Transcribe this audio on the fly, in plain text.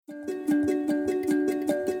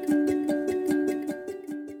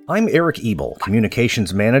I'm Erich Ebel,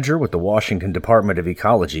 Communications Manager with the Washington Department of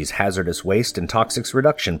Ecology's Hazardous Waste and Toxics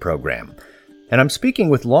Reduction Program. And I'm speaking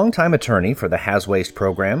with longtime attorney for the Haz Waste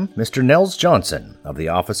Program, Mr. Nels Johnson of the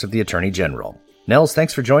Office of the Attorney General. Nels,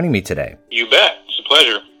 thanks for joining me today. You bet. It's a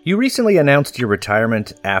pleasure. You recently announced your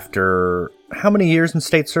retirement after how many years in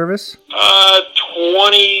state service?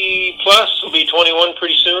 20 plus. Will be 21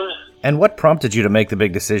 pretty soon. And what prompted you to make the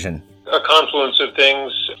big decision? A confluence of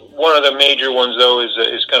things. One of the major ones, though,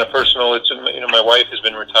 is kind of personal. It's, my wife has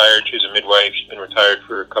been retired. She's a midwife. She's been retired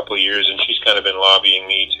for a couple of years, and she's kind of been lobbying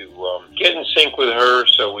me to get in sync with her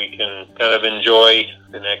so we can kind of enjoy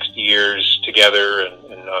the next years together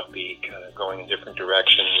and not be kind of going in different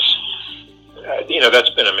directions. That's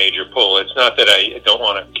been a major pull. It's not that I don't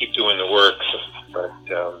want to keep doing the work, but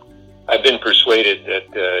I've been persuaded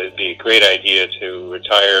that it'd be a great idea to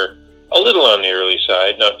retire a little on the early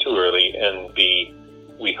side, not too early, and be,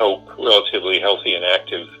 we hope, relatively healthy and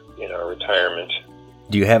active in our retirement.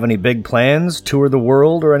 Do you have any big plans, tour the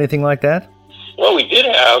world or anything like that? Well, we did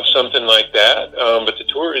have something like that, but the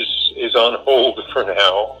tour is on hold for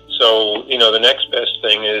now. So, the next best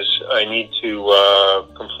thing is I need to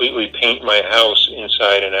completely paint my house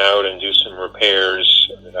inside and out and do some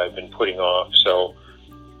repairs that I've been putting off. So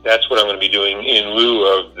that's what I'm going to be doing in lieu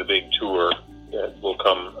of the big tour that will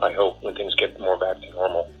come, I hope, when things get more back to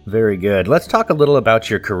normal. Very good. Let's talk a little about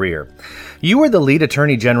your career. You were the lead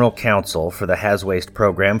Attorney General counsel for the Haz Waste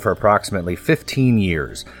program for approximately 15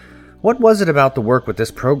 years. What was it about the work with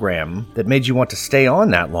this program that made you want to stay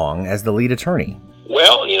on that long as the lead attorney?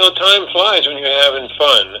 Well, time flies when you're having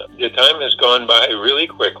fun. The time has gone by really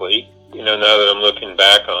quickly, now that I'm looking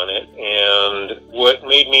back on it. And what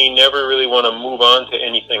made me never really want to move on to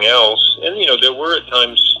anything else, and, there were at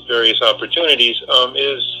times various opportunities,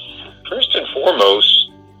 is first and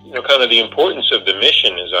foremost, kind of the importance of the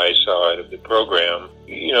mission as I saw it of the program.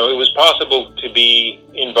 It was possible to be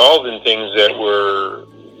involved in things that were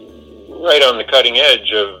right on the cutting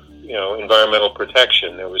edge of, environmental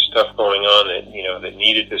protection. There was stuff going on that, that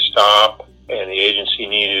needed to stop, and the agency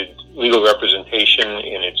needed legal representation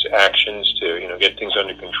in its actions to, get things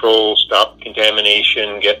under control, stop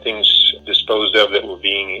contamination, get things disposed of that were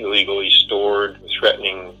being illegally stored,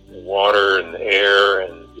 threatening water and air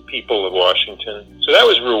and the people of Washington. So that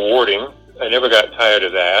was rewarding. I never got tired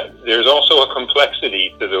of that. There's also a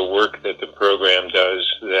complexity to the work that the program does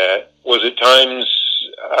that was at times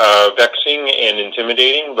vexing and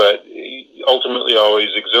intimidating, but ultimately always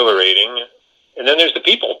exhilarating. And then there's the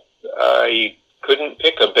people. I couldn't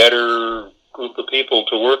pick a better group of people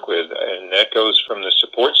to work with, and that goes from the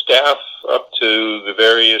support staff up to the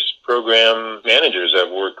various program managers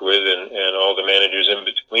I've worked with and all the managers in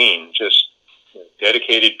between. Just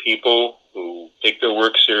dedicated people who take their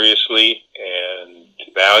work seriously and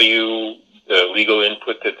value the legal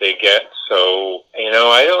input that they get. So,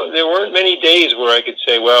 there weren't many days where I could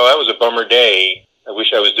say, well, that was a bummer day. I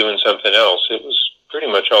wish I was doing something else. It was pretty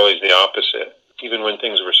much always the opposite, even when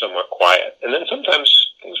things were somewhat quiet. And then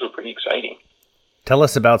sometimes things were pretty exciting. Tell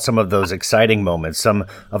us about some of those exciting moments, some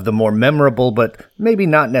of the more memorable but maybe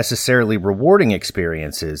not necessarily rewarding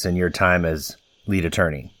experiences in your time as lead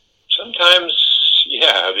attorney. Sometimes,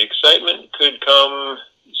 the excitement could come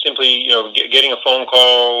simply, getting a phone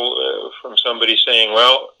call from somebody saying,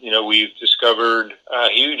 well, we've discovered a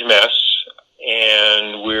huge mess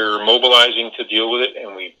and we're mobilizing to deal with it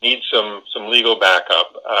and we need some legal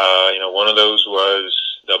backup. One of those was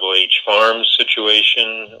H Farms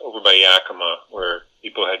situation over by Yakima, where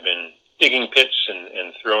people had been digging pits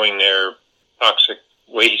and throwing their toxic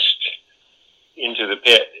waste into the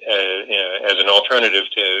pit as an alternative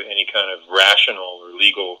to any kind of rational or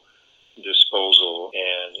legal disposal.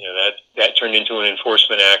 And that turned into an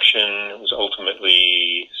enforcement action. It was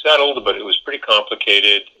ultimately settled, but it was pretty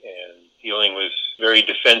complicated, and dealing with very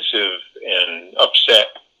defensive and upset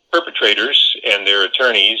perpetrators and their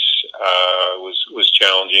attorneys was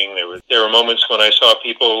challenging. There were moments when I saw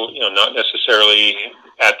people, not necessarily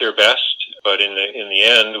at their best, but in the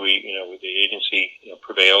end, the agency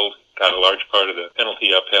prevailed, got a large part of the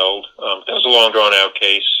penalty upheld. That was a long drawn out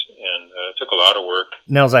case, and it took a lot of work.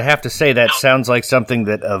 Nels, I have to say that sounds like something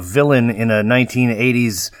that a villain in a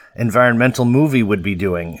 1980s environmental movie would be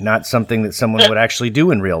doing, not something that someone would actually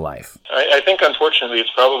do in real life. I think, unfortunately,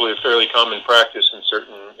 it's probably a fairly common practice in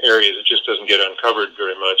certain areas. It just doesn't get uncovered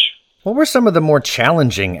very much. What were some of the more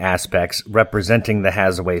challenging aspects representing the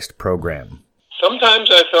Haz Waste program? Sometimes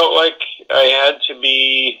I felt like I had to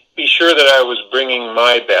be sure that I was bringing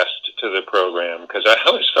my best to the program, because I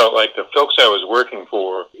always felt like the folks I was working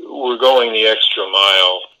for were going the extra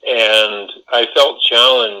mile, and I felt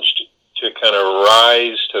challenged to kind of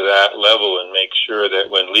rise to that level and make sure that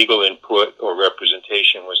when legal input or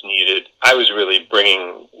representation was needed, I was really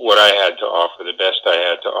bringing what I had to offer, the best I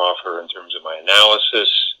had to offer in terms of my analysis,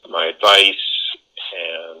 my advice,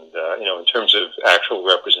 and, in terms of actual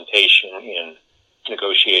representation in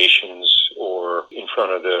negotiations or in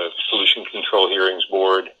front of the Pollution Control Hearings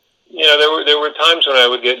Board. There were times when I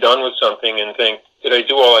would get done with something and think, did I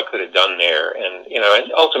do all I could have done there? And,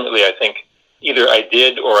 and ultimately I think either I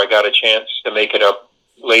did or I got a chance to make it up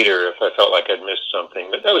later if I felt like I'd missed something.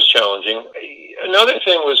 But that was challenging. Another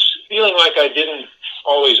thing was feeling like I didn't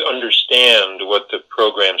always understand what the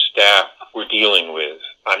program staff were dealing with.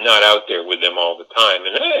 I'm not out there with them all the time.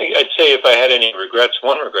 And I'd say if I had any regrets,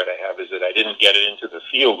 one regret I have is that I didn't get it into the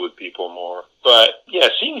field with people more. But, yeah,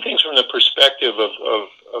 seeing things from the perspective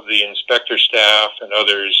of the inspector staff and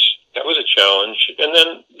others, that was a challenge. And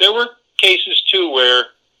then there were cases, too, where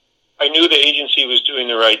I knew the agency was doing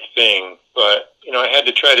the right thing, but, I had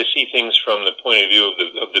to try to see things from the point of view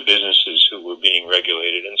of the businesses who were being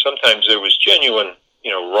regulated. And sometimes there was genuine,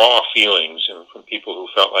 raw feelings from people who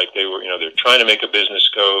felt like they were, they're trying to make a business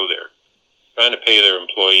go, they're trying to pay their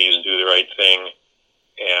employees and do the right thing,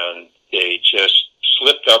 and they just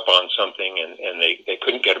slipped up on something and they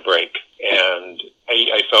couldn't get a break. And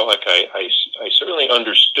I felt like I certainly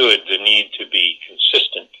understood the need to be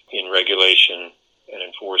consistent in regulation and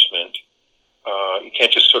enforcement. You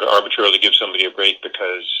can't just sort of arbitrarily give somebody a break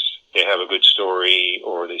because they have a good story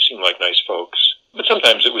or they seem like nice folks. But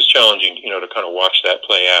sometimes it was challenging, to kind of watch that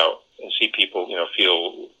play out and see people,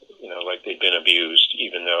 feel, like they'd been abused,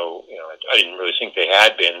 even though, I didn't really think they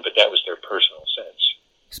had been, but that was their personal sense.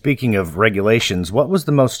 Speaking of regulations, what was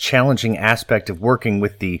the most challenging aspect of working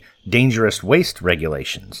with the dangerous waste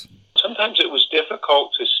regulations? Sometimes it was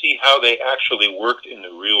difficult to see how they actually worked in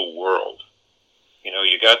the real world.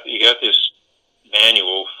 You got this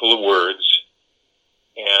manual full of words,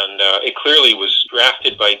 and it clearly was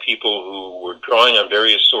drafted by people who were drawing on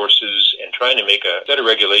various sources and trying to make a set of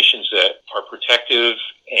regulations that are protective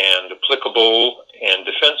and applicable and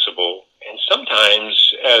defensible. And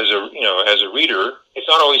sometimes, as a reader, it's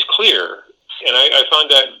not always clear. And I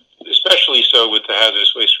found that especially so with the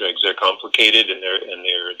hazardous waste regs. They're complicated and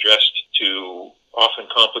they're addressed to often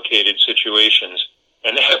complicated situations.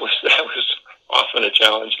 And that was often a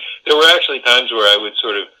challenge. There were actually times where I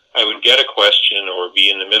would get a question or be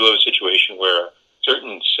in the middle of a situation where a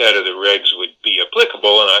certain set of the regs would be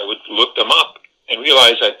applicable, and I would look them up and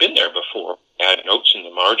realize I'd been there before. I had notes in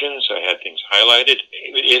the margins. I had things highlighted.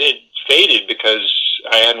 It had faded because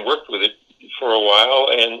I hadn't worked with it for a while,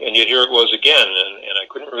 and yet here it was again, and I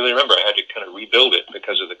couldn't really remember. I had to kind of rebuild it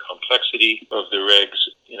because of the complexity of the regs.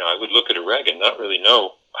 I would look at a reg and not really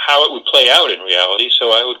know how it would play out in reality, so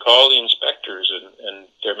I would call the inspectors and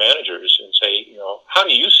their managers and say, how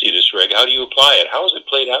do you see this reg? How do you apply it? How has it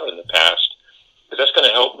played out in the past? Because that's going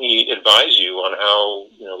to help me advise you on how,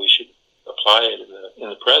 we should apply it in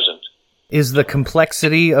the present. Is the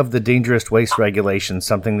complexity of the dangerous waste regulation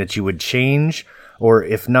something that you would change? Or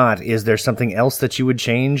if not, is there something else that you would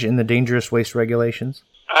change in the dangerous waste regulations?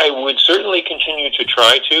 I would certainly continue to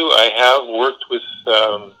try to. I have worked with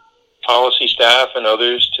policy staff and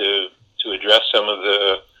others to address some of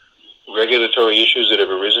the regulatory issues that have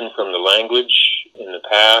arisen from the language in the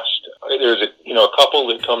past. There's a couple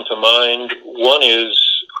that come to mind. One is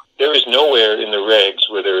there is nowhere in the regs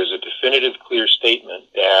where there is a definitive clear statement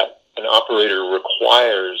that an operator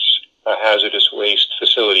requires a hazardous waste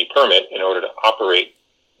facility permit in order to operate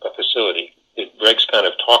a facility. The regs kind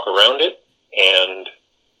of talk around it, and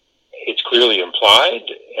it's clearly implied,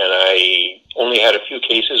 and I only had a few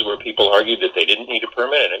cases where people argued that they didn't need a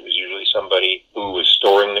permit, and it was usually somebody who was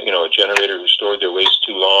storing, a generator who stored their waste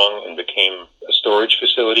too long and became a storage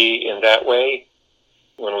facility in that way.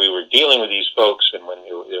 When we were dealing with these folks and when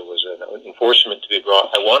there was an enforcement to be brought,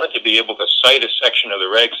 I wanted to be able to cite a section of the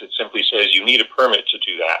regs that simply says you need a permit to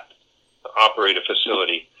do that, to operate a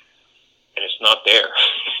facility, and it's not there.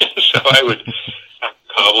 So I would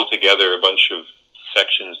cobble together a bunch of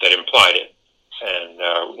sections that implied it, and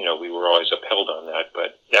we were always upheld on that,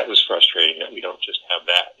 but that was frustrating that we don't just have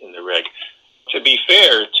that in the reg. To be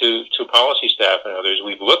fair to policy staff and others,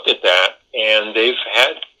 we've looked at that, and they've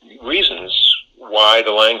had reasons why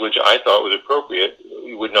the language I thought was appropriate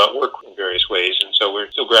would not work in various ways, and so we're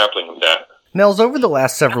still grappling with that. Nels, over the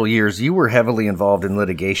last several years, you were heavily involved in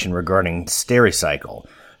litigation regarding Stericycle.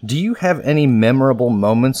 Do you have any memorable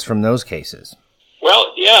moments from those cases?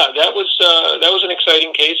 Well, yeah, that was an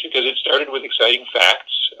exciting case because it started with exciting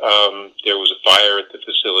facts. There was a fire at the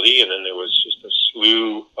facility, and then there was just a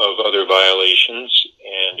slew of other violations,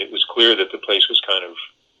 and it was clear that the place was kind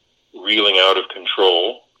of reeling out of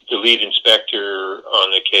control. The lead inspector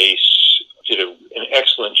on the case did an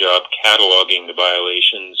excellent job cataloging the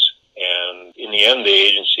violations, and in the end, the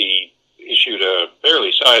agency issued a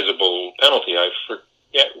fairly sizable penalty. I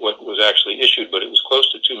forget what was actually issued, but it was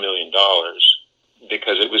close to $2 million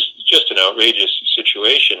because it was just an outrageous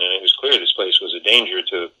situation, and it was clear this place was a danger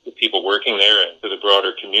to the people working there and to the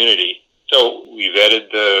broader community. So we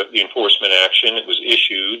vetted the enforcement action. It was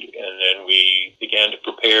issued, and then we began to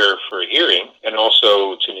prepare for a hearing and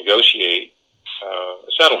also to negotiate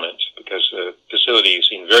a settlement, because the facility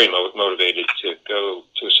seemed very motivated to go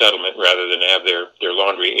to a settlement rather than have their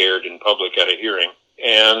laundry aired in public at a hearing.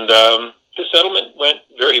 And the settlement went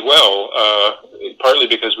very well, partly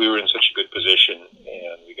because we were in such a good position,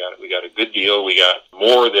 and we got a good deal. We got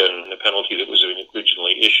more than the penalty that was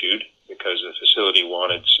originally issued, because the facility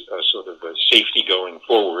wanted sort of a safety going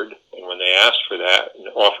forward. And when they asked for that and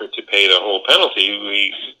offered to pay the whole penalty,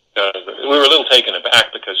 we were a little taken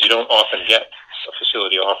aback, because you don't often get a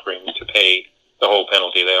facility offering to pay the whole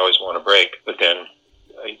penalty. They always want to break. But then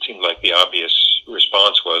it seemed like the obvious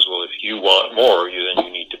response was, well, if you want more, then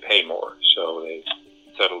you need to pay more. So they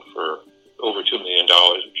settled for over $2 million,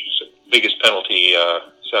 which is the biggest penalty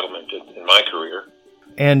settlement in my career.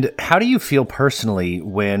 And how do you feel personally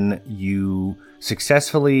when you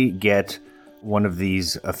successfully get one of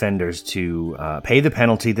these offenders to pay the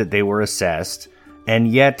penalty that they were assessed,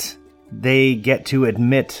 and yet they get to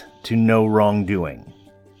admit to no wrongdoing?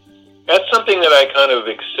 That's something that I kind of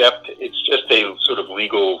accept. It's just a sort of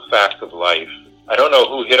legal fact of life. I don't know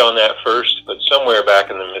who hit on that first, but somewhere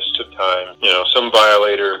back in the midst of time, some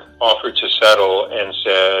violator offered to settle and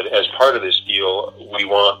said, as part of this deal, we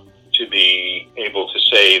want to be able to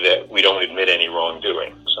say that we don't admit any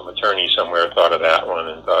wrongdoing. Some attorney somewhere thought of that one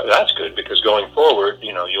and thought, that's good, because going forward,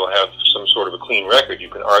 you'll have some sort of a clean record. You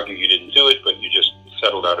can argue you didn't do it, but you just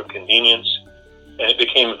settled out of convenience. And it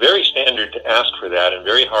became very standard to ask for that and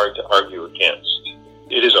very hard to argue against.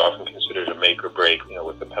 It is often considered a make or break,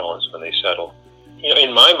 with appellants when they settle.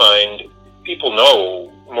 In my mind, people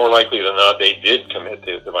know more likely than not they did commit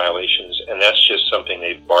the violations, and that's just something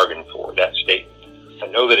they've bargained for, that statement. I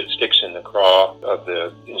know that it sticks in the craw of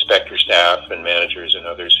the inspector staff and managers and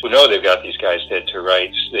others who know they've got these guys dead to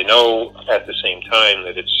rights. They know at the same time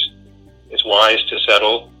that it's wise to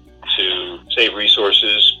settle, to save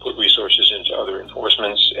resources, put resources into other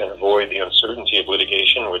enforcements, and avoid the uncertainty of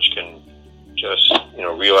litigation, which can just,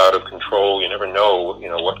 reel out of control. You never know,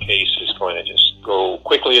 what case is going to just go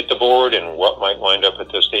quickly at the board and what might wind up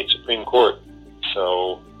at the state Supreme Court.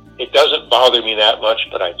 So it doesn't bother me that much,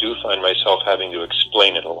 but I do find myself having to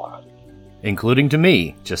explain it a lot. Including to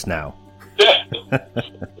me just now.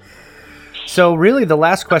 So really the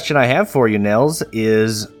last question I have for you, Nels,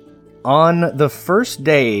 is on the first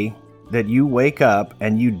day that you wake up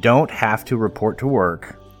and you don't have to report to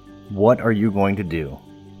work, what are you going to do?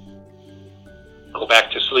 Go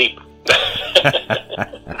back to sleep.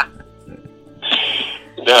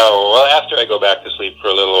 No, well, after I go back to sleep for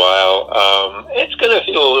a little while, it's going to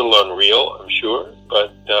feel a little unreal, I'm sure,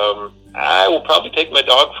 but I will probably take my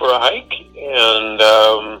dog for a hike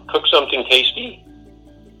and cook something tasty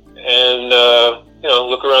and,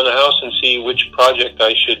 look around the house and see which project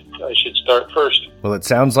I should start first. Well, it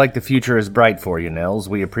sounds like the future is bright for you, Nels.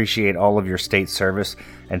 We appreciate all of your state service,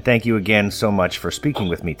 and thank you again so much for speaking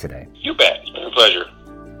with me today. You bet. It's been a pleasure.